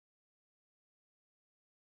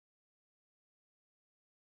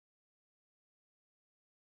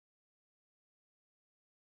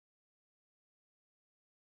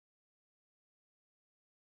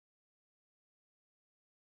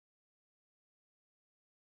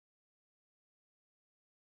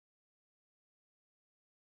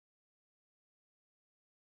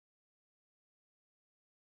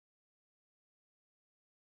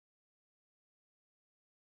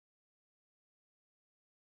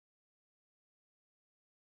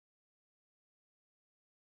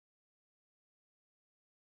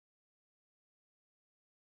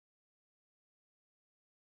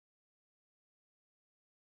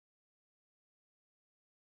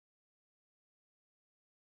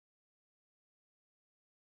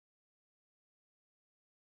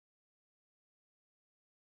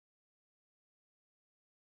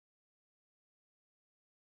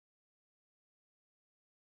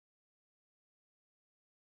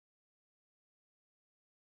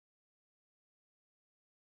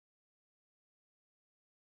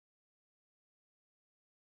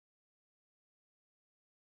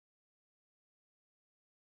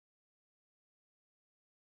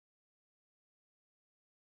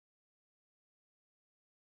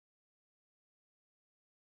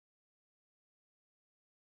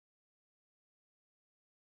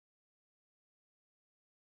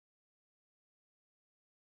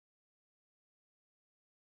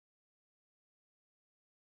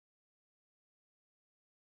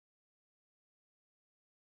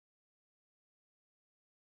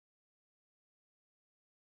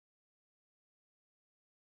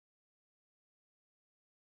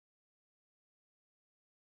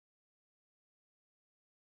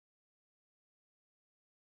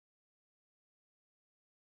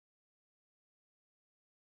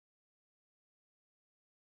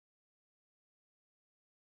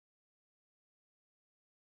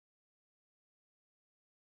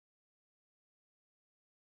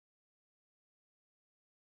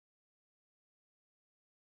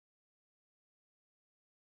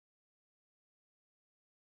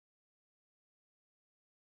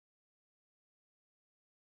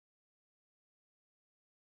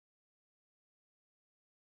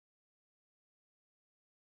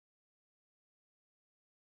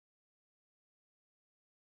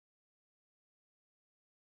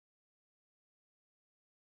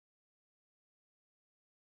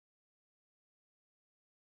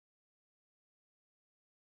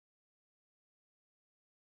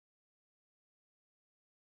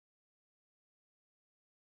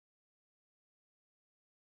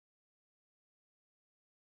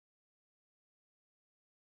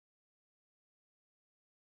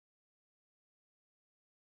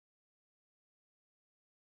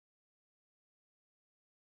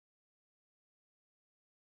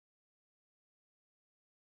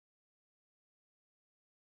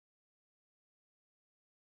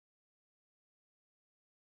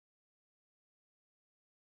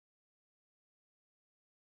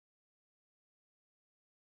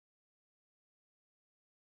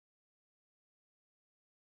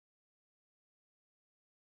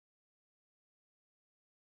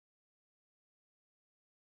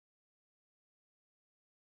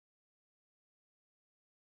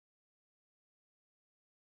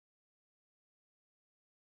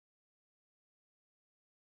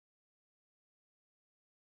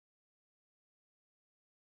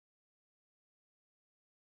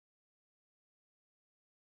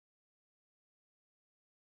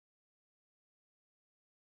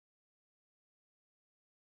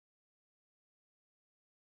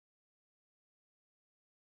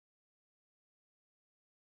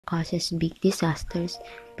causes big disasters,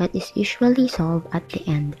 but is usually solved at the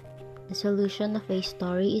end. The solution of a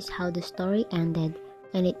story is how the story ended,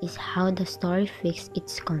 and it is how the story fixed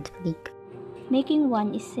its conflict. Making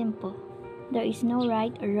one is simple. There is no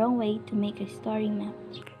right or wrong way to make a story map.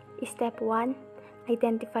 Step 1.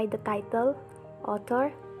 Identify the title,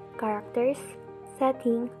 author, characters,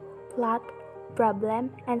 setting, plot,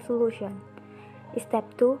 problem, and solution. Step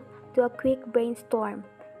 2. Do a quick brainstorm.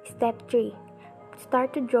 Step 3.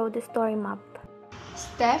 Start to draw the story map.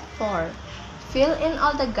 Step 4. Fill in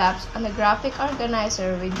all the gaps on the graphic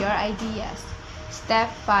organizer with your ideas.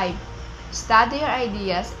 Step 5. Study your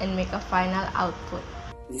ideas and make a final output.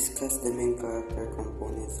 Discuss the main character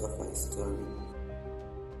components of a story.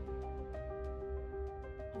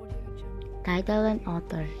 Title and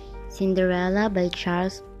author: Cinderella by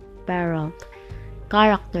Charles Perrault.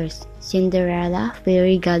 Characters: Cinderella,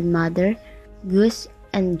 Fairy Godmother, Goose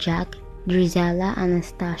and Jack, Drizella,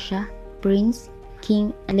 Anastasia, Prince,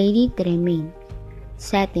 King, and Lady Tremaine.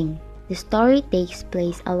 Setting: the story takes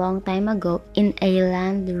place a long time ago in a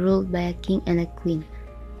land ruled by a king and a queen.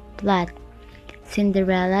 Plot: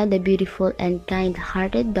 Cinderella, the beautiful and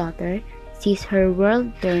kind-hearted daughter, sees her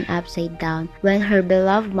world turn upside down when her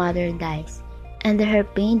beloved mother dies, and her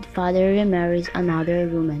pained father remarries another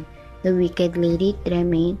woman, the wicked Lady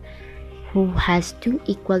Tremaine, who has two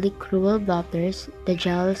equally cruel daughters, the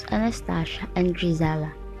jealous Anastasia and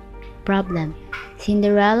Drizella. Problem: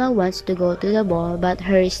 Cinderella wants to go to the ball, but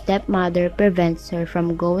her stepmother prevents her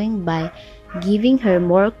from going by giving her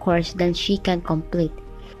more course than she can complete.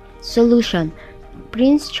 Solution: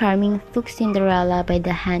 Prince Charming took Cinderella by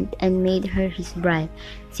the hand and made her his bride.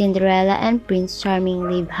 Cinderella and Prince Charming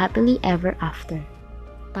live happily ever after.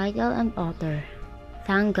 Title and author: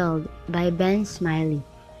 Tangled by Ben Smiley.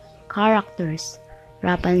 Characters: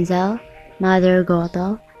 Rapunzel, Mother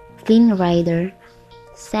Gothel, Flynn Rider.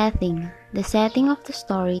 Setting: the setting of the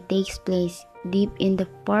story takes place deep in the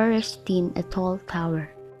forest in a tall tower.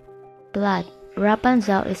 Plot: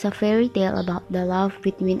 Rapunzel is a fairy tale about the love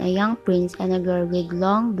between a young prince and a girl with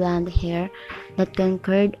long blonde hair that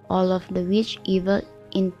conquered all of the witch's evil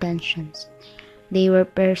intentions. They were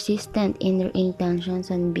persistent in their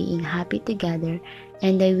intentions on being happy together,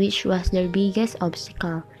 and the witch was their biggest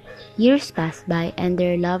obstacle. Years passed by and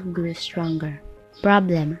their love grew stronger.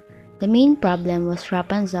 Problem: the main problem was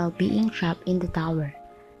Rapunzel being trapped in the tower.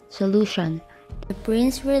 Solution: the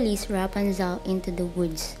prince released Rapunzel into the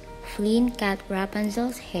woods. Flynn cut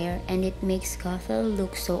Rapunzel's hair and it makes Gothel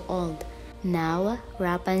look so old. Now,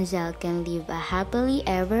 Rapunzel can live a happily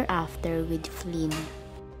ever after with Flynn.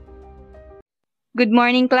 Good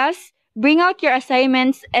morning, class. Bring out your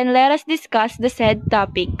assignments and let us discuss the said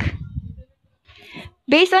topic.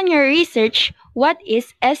 Based on your research, what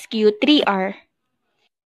is SQ3R?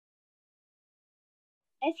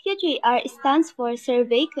 SQ3R stands for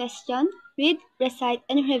Survey, Question, Read, Recite,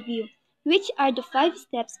 and Review, which are the 5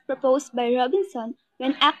 steps proposed by Robinson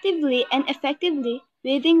when actively and effectively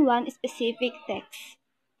reading one specific text.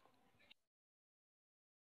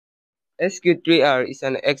 SQ3R is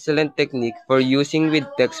an excellent technique for using with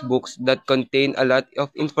textbooks that contain a lot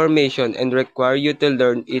of information and require you to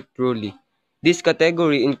learn it truly. This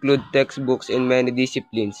category includes textbooks in many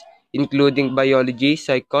disciplines, including biology,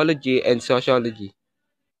 psychology, and sociology.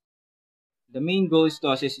 The main goal is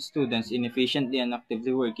to assist students in efficiently and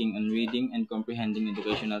actively working on reading and comprehending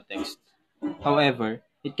educational texts. However,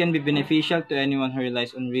 it can be beneficial to anyone who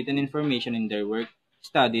relies on written information in their work,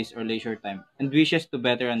 studies, or leisure time, and wishes to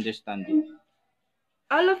better understand it.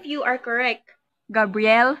 All of you are correct.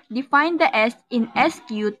 Gabrielle, define the S in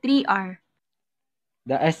SQ3R.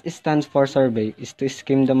 The S stands for survey, is to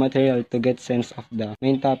skim the material to get sense of the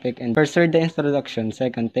main topic, and first read the introduction,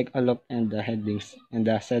 second take a look at the headings and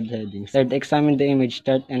the said headings, third examine the image,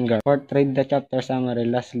 chart, and graph, fourth read the chapter summary,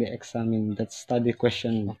 lastly examine the study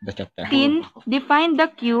question of the chapter. Tin, define the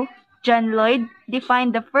Q. John Lloyd, define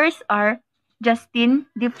the first R. Justin,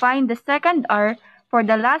 define the second R. For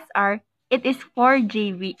the last R, it is for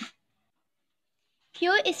JV.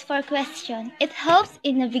 Q is for question. It helps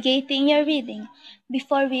in navigating your reading.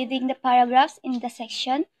 Before reading the paragraphs in the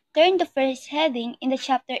section, turn the first heading in the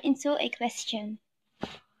chapter into a question.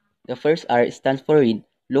 The first R stands for read.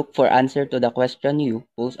 Look for answer to the question you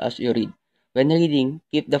pose as you read. When reading,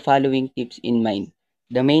 keep the following tips in mind.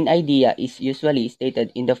 The main idea is usually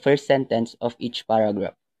stated in the first sentence of each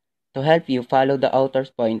paragraph. To help you follow the author's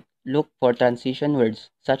point, look for transition words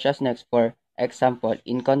such as next, for example,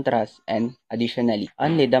 in contrast, and additionally.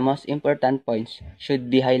 Only the most important points should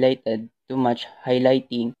be highlighted. Too much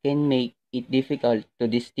highlighting can make it difficult to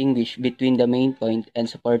distinguish between the main point and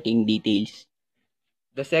supporting details.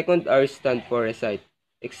 The second R stands for recite.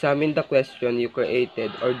 Examine the question you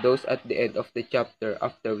created or those at the end of the chapter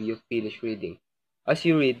after you finish reading. As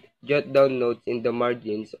you read, jot down notes in the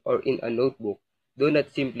margins or in a notebook. Do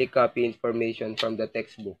not simply copy information from the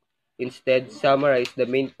textbook. Instead, summarize the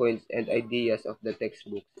main points and ideas of the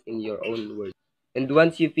textbooks in your own words. And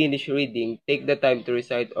once you finish reading, take the time to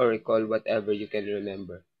recite or recall whatever you can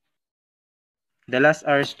remember. The last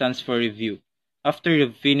R stands for review. After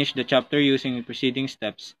you've finished the chapter using the preceding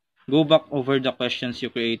steps, go back over the questions you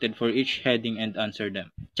created for each heading and answer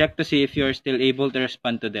them. Check to see if you are still able to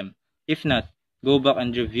respond to them. If not, go back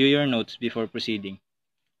and review your notes before proceeding.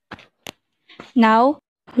 Now,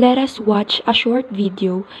 let us watch a short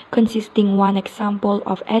video consisting one example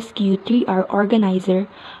of SQ3R organizer.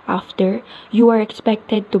 After, you are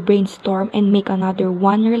expected to brainstorm and make another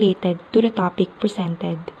one related to the topic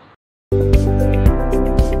presented.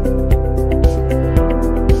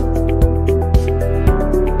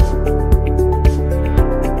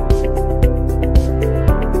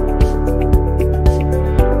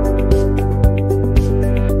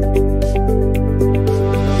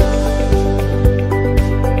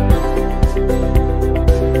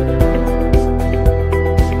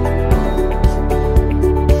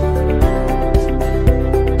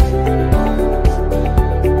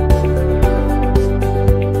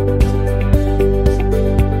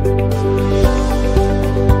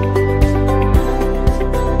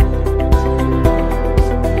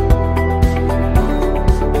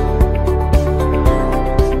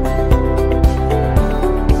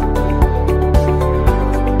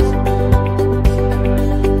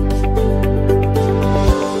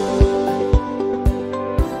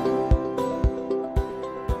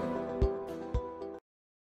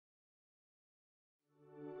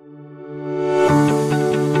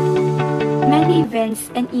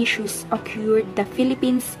 Events and issues occurred in the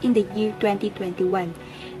Philippines in the year 2021,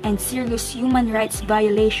 and serious human rights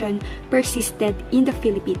violation persisted in the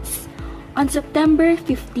Philippines. On September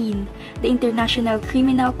 15, the International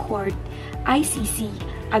Criminal Court, ICC,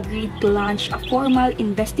 agreed to launch a formal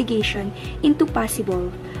investigation into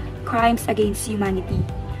possible crimes against humanity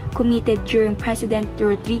committed during President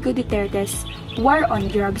Rodrigo Duterte's war on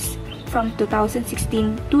drugs from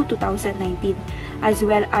 2016 to 2019, as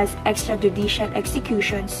well as extrajudicial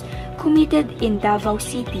executions committed in Davao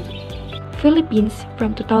City, Philippines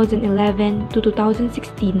from 2011 to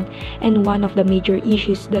 2016, and one of the major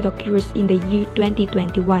issues that occurs in the year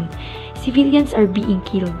 2021. Civilians are being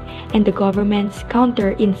killed, and the government's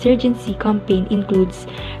counter-insurgency campaign includes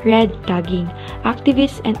red tagging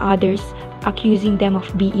activists and others, accusing them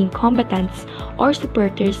of being combatants or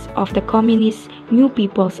supporters of the Communist New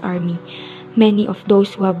People's Army. Many of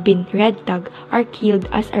those who have been red tagged are killed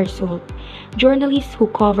as a result. Journalists who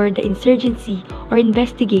cover the insurgency or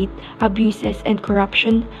investigate abuses and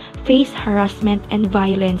corruption face harassment and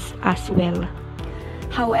violence as well.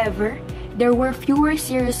 However, there were fewer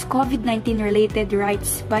serious COVID-19 related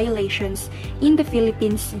rights violations in the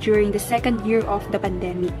Philippines during the second year of the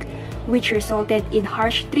pandemic, which resulted in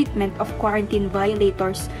harsh treatment of quarantine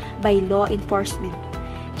violators by law enforcement.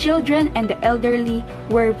 Children and the elderly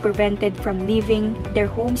were prevented from leaving their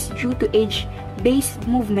homes due to age-based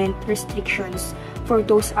movement restrictions for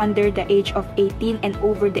those under the age of 18 and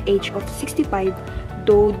over the age of 65,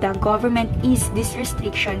 though the government eased these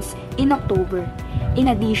restrictions in October. In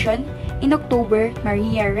addition, in October,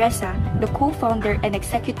 Maria Ressa, the co-founder and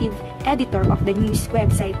executive editor of the news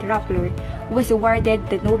website Rappler, was awarded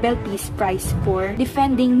the Nobel Peace Prize for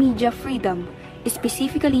defending media freedom,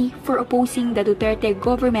 specifically for opposing the Duterte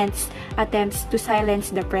government's attempts to silence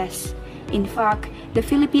the press. In fact, the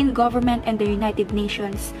Philippine government and the United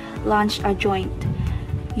Nations launched a joint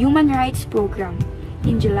human rights program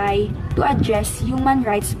in July to address human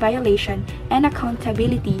rights violation and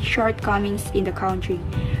accountability shortcomings in the country,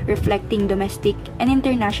 reflecting domestic and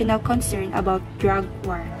international concern about drug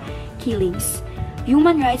war, killings.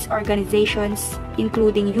 Human rights organizations,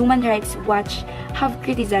 including Human Rights Watch, have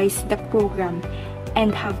criticized the program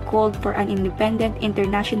and have called for an independent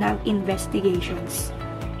international investigations.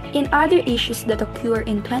 In other issues that occur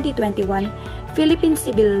in 2021, Philippine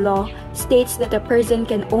civil law states that a person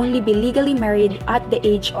can only be legally married at the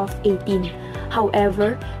age of 18.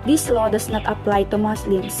 However, this law does not apply to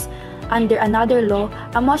Muslims. Under another law,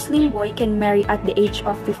 a Muslim boy can marry at the age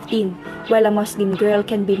of 15, while a Muslim girl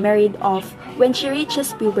can be married off when she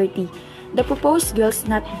reaches puberty. The proposed Girls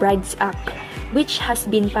Not Brides Act, which has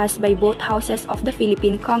been passed by both houses of the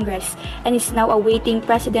Philippine Congress and is now awaiting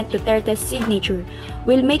President Duterte's signature,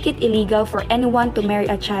 will make it illegal for anyone to marry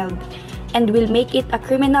a child, and will make it a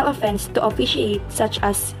criminal offense to officiate such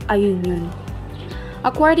as a union.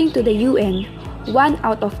 According to the UN, 1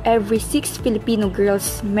 out of every 6 Filipino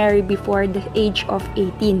girls marry before the age of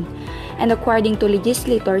 18. And according to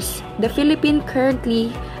legislators, the Philippines currently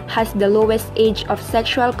has the lowest age of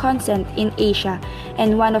sexual consent in Asia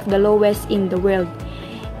and one of the lowest in the world.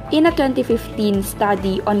 In a 2015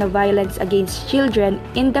 study on the violence against children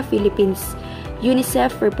in the Philippines,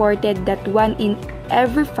 UNICEF reported that 1 in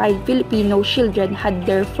every 5 Filipino children had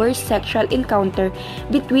their first sexual encounter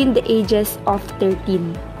between the ages of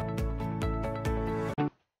 13.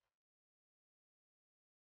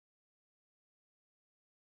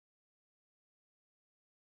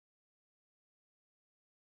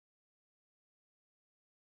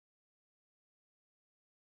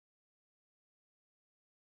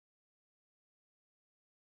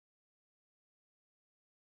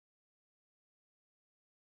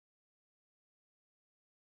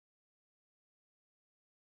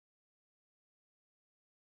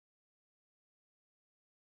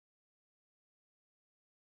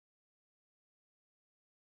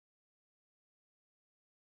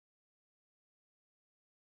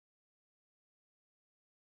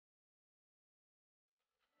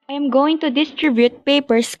 I am going to distribute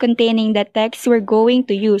papers containing the text we're going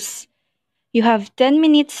to use. You have 10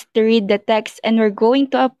 minutes to read the text and we're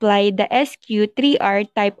going to apply the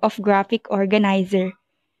SQ3R type of graphic organizer.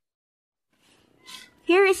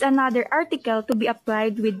 Here is another article to be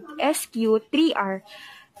applied with SQ3R.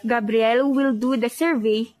 Gabriel will do the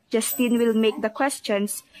survey, Justin will make the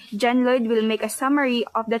questions, John Lloyd will make a summary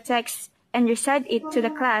of the text and recite it to the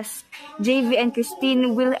class. JV and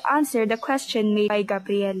Christine will answer the question made by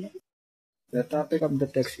Gabriel. The topic of the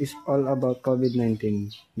text is all about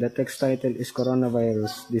COVID-19. The text title is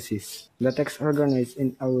Coronavirus Disease. The text organized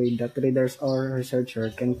in a way that readers or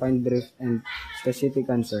researchers can find brief and specific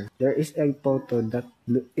answer. There is a photo that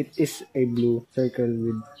it is a blue circle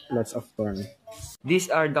with lots of corn. These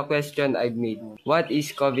are the questions I've made. What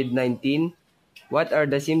is COVID-19? What are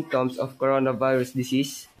the symptoms of coronavirus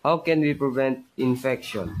disease? How can we prevent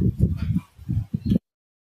infection?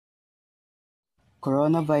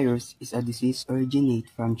 Coronavirus is a disease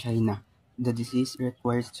originated from China. The disease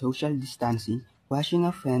requires social distancing, washing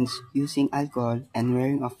of hands, using alcohol, and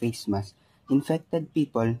wearing a face mask. Infected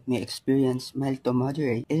people may experience mild to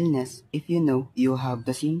moderate illness. If you know you have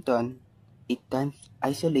the symptom, it's time to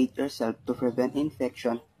isolate yourself to prevent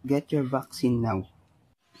infection. Get your vaccine now.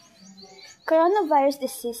 Coronavirus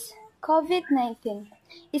disease, COVID-19,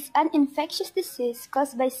 is an infectious disease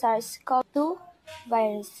caused by SARS-CoV-2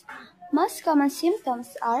 virus. Most common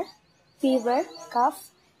symptoms are fever,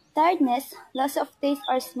 cough, tiredness, loss of taste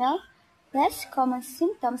or smell. Less common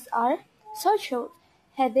symptoms are sore throat,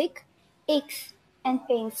 headache, aches and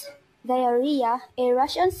pains, diarrhea, a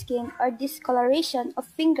rash on skin or discoloration of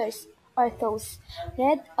fingers or toes,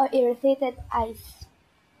 red or irritated eyes.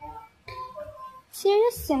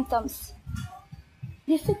 Serious symptoms: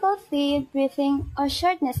 difficulty breathing or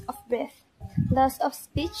shortness of breath, loss of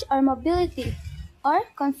speech or mobility, or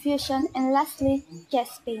confusion, and lastly,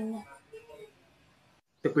 chest pain.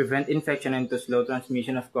 To prevent infection and to slow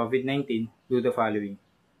transmission of COVID-19, do the following.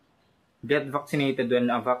 Get vaccinated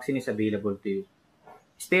when a vaccine is available to you.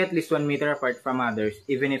 Stay at least 1 meter apart from others,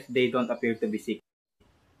 even if they don't appear to be sick.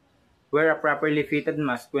 Wear a properly fitted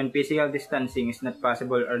mask when physical distancing is not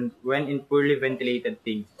possible or when in poorly ventilated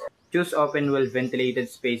things. Choose open, well-ventilated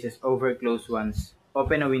spaces over closed ones.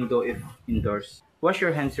 Open a window if indoors. Wash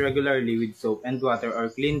your hands regularly with soap and water or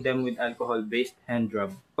clean them with alcohol-based hand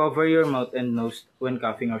rub. Cover your mouth and nose when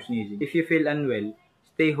coughing or sneezing. If you feel unwell,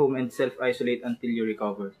 stay home and self-isolate until you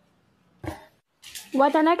recover.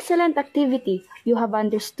 What an excellent activity! You have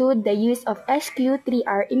understood the use of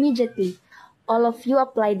SQ3R immediately. All of you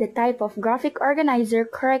applied the type of graphic organizer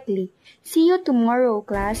correctly. See you tomorrow,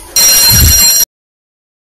 class.